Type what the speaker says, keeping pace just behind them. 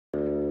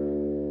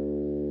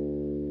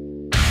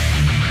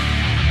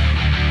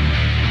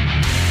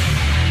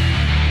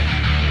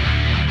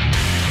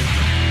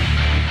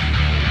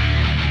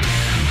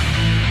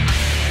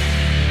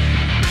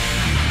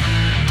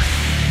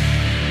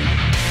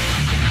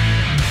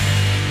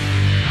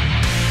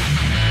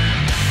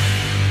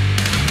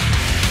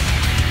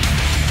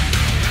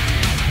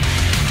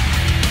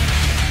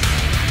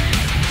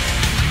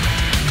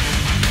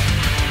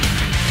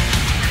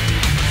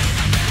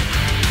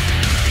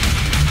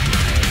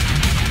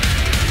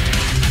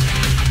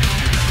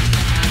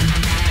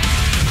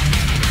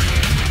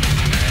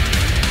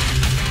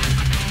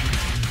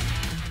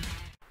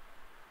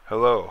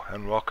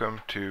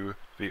to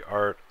the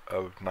art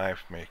of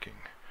knife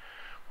making.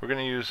 We're going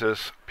to use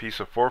this piece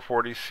of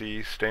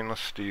 440C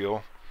stainless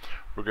steel.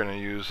 We're going to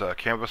use a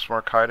canvas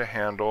markita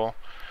handle.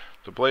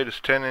 The blade is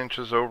 10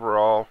 inches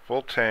overall,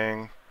 full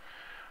tang.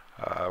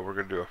 We're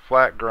going to do a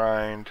flat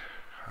grind.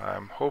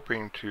 I'm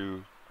hoping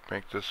to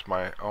make this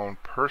my own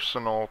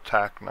personal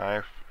tack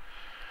knife,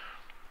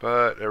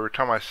 but every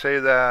time I say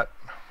that,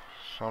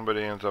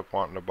 somebody ends up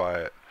wanting to buy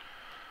it.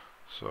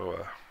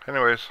 So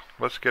anyways,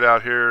 let's get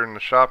out here in the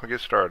shop and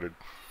get started.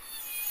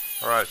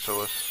 Alright, so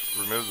let's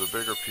remove the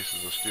bigger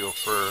pieces of steel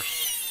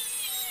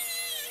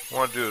first. I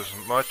want to do as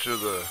much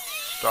of the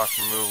stock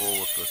removal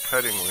with the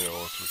cutting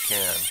wheel as we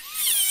can.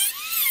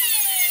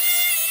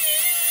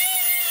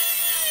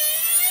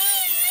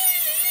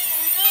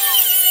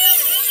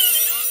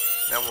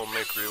 Now we'll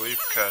make relief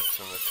cuts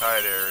in the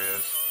tight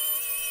areas.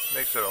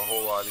 Makes it a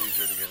whole lot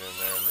easier to get in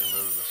there and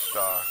remove the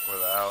stock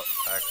without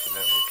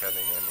accidentally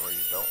cutting in where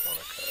you don't want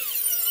to cut.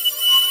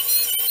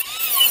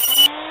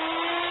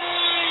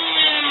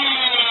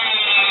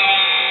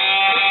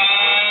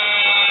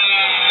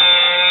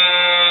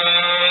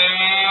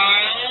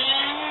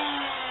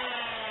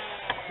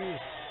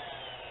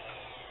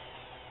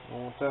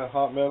 Don't want that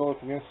hot metal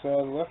up against that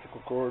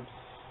electrical cord.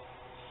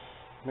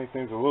 Make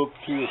things a little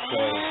too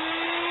exciting.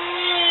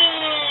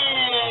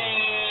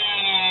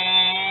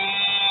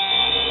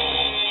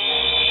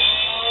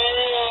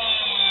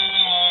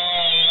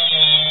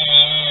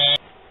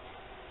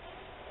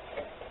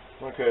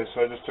 Okay,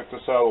 so I just took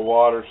this out of the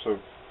water so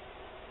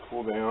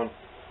cool down.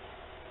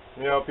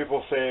 You know,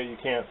 people say you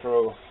can't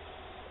throw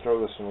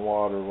this in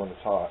water when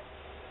it's hot.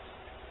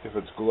 If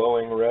it's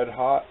glowing red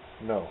hot,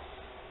 no,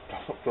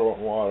 don't throw it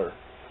in water.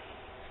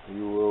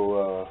 You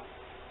will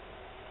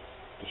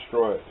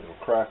destroy it. It'll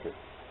crack it.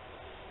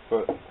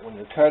 But when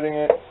you're cutting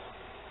it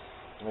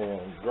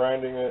and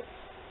grinding it,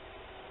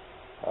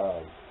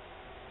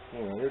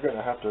 you know, you're going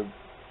to have to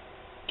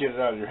get it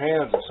out of your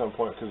hands at some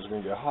point because it's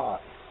going to get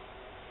hot.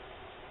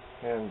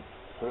 And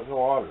put it in the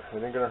water.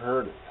 It ain't going to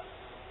hurt it.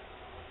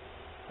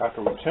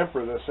 After we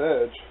temper this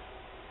edge,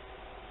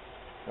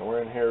 and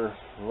we're in here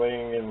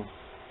laying in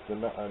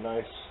a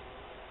nice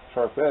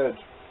sharp edge,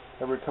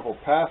 every couple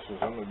passes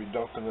I'm going to be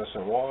dunking this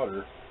in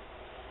water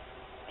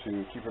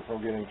to keep it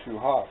from getting too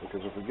hot,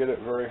 because if we get it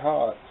very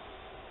hot,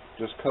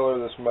 discolor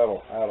this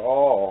metal at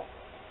all,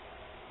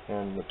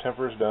 and the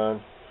temper's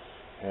done,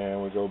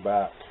 and we go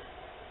back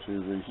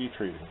to reheat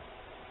treating.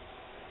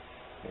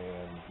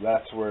 And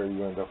that's where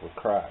you end up with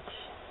cracks.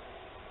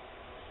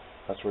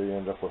 That's where you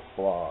end up with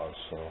flaws.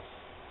 So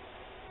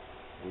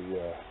we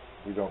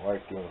don't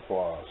like doing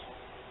flaws.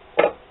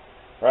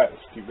 Alright,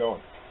 let's keep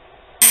going.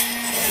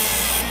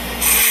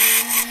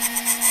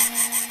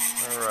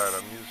 Alright,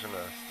 I'm using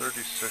a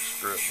 36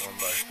 grit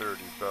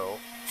 1x30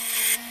 belt.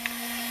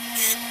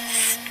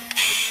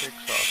 It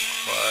takes off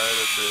quite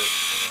a bit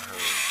in a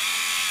hurry.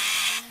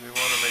 So you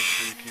want to make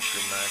sure you keep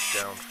your knife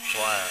down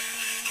flat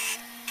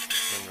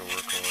when you're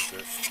working with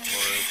it,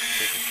 or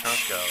take a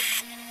chunk out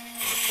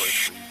in a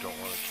place where you don't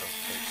want a chunk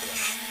to take it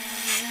out.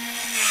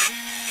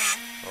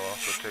 It'll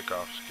also take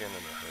off skin in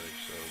a hurry,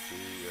 so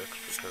be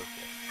extra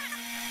careful.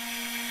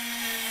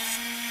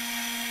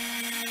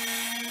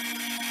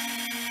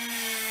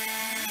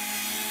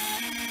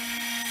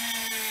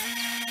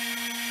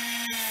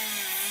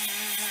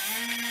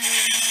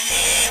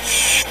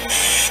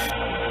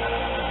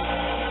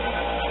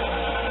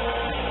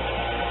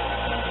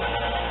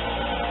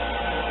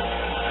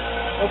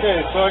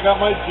 Okay, so I got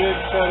my jig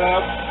set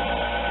up.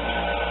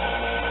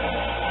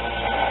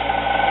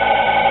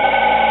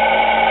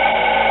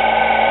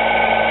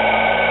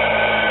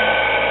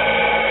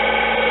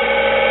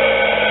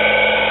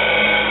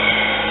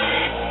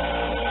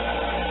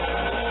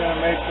 Just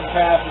gonna make some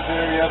passes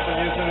here. Yes,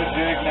 I'm using a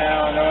jig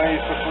now. I know I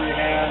used to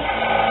freehand.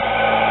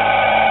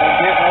 I'm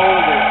getting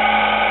older.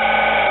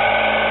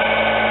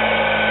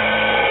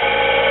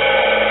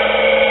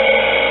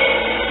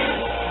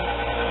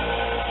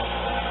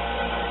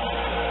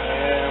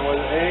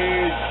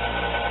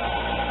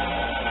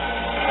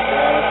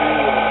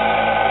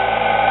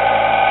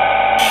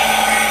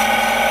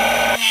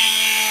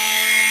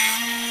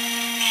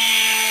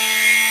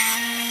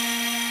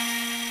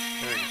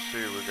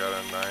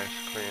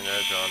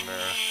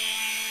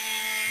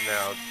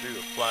 Now to do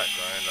the flat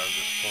grind, I'm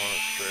just pulling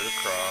it straight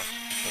across,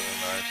 putting a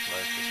nice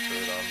and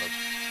straight on the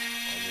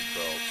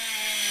belt.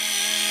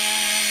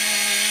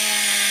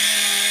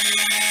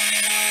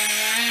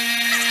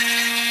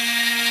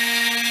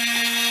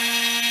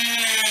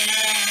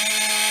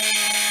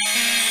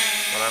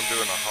 When I'm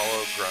doing a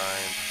hollow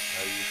grind,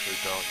 I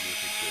usually don't use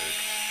a jig,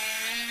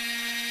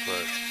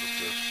 but with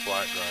this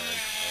flat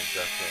grind, I'm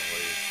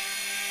definitely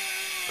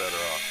better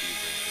off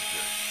using a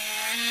jig.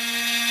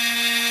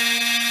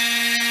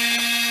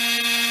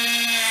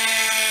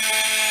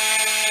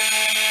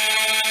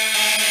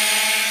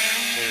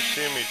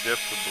 See me dip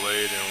the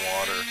blade in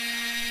water.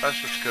 That's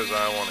just because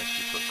I want to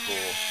keep it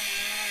cool.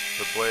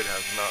 The blade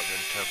has not been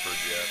tempered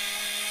yet.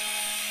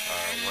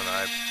 When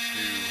I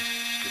do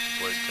get the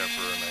blade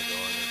temper and I go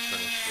in and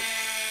finish the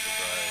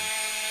grind,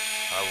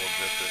 I will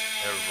dip it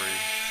every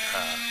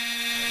pass.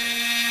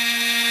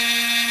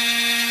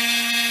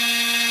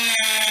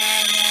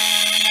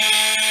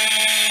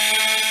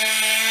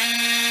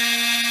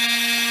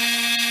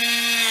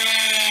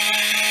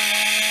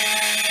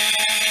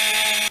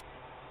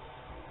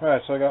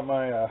 Alright, so I got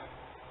my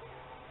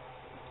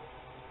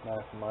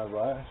knife in my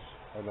vise.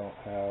 I don't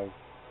have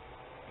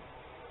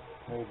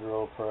a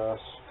drill press.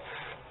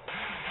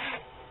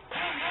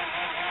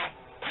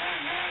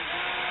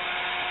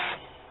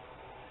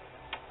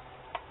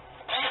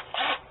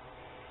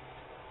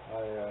 I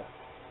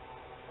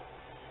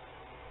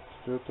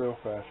just do it the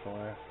old-fashioned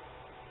way.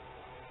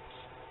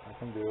 I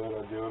can do it.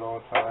 I do it all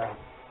the time.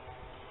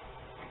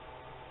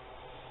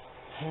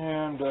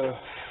 And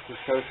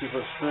just gotta keep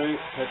it straight.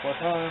 Take my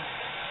time.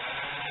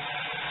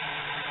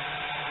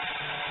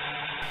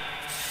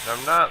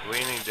 I'm not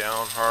leaning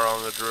down hard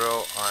on the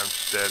drill, I'm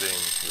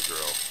steadying the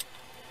drill.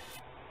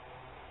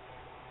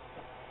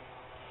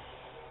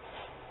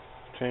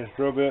 Change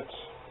drill bits.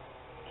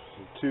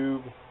 The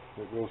tube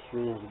that goes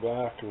through the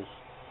back is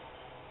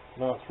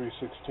not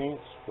 3/16,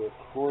 but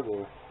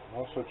quarter.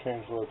 Also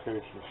change the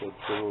location so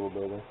it's a little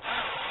better.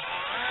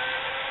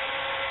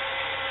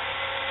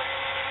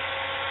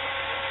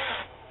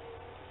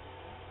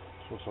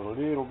 So it's a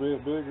little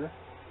bit bigger.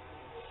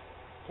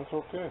 That's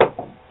okay.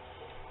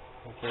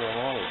 That's what I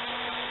wanted.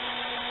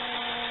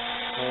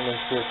 I want to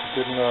make sure it's a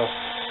good enough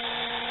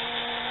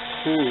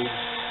tube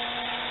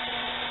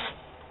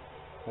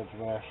that you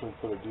can actually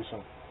put a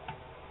decent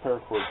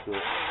paracord through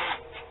it.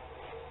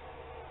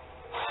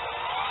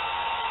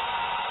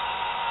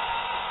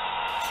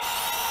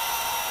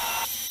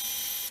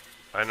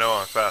 I know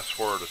on fast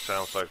forward it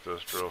sounds like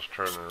this drill's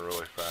turning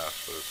really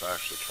fast, but it's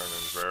actually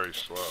turning very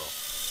slow,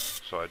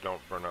 so I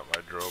don't burn up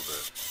my drill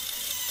bit.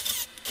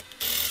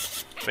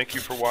 Thank you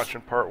for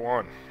watching part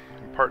 1.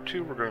 In part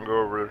 2 we're going to go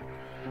over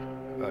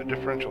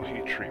differential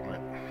heat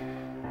treatment,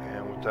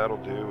 and what that'll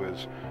do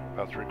is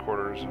about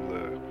 3/4 of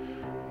the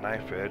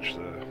knife edge,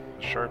 the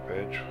sharp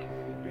edge,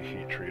 will be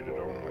heat treated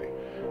only.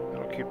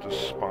 That'll keep the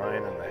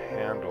spine and the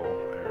handle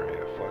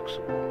area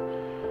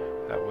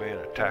flexible. That way in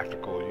a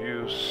tactical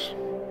use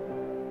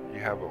you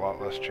have a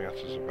lot less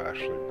chances of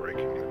actually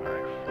breaking the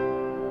knife.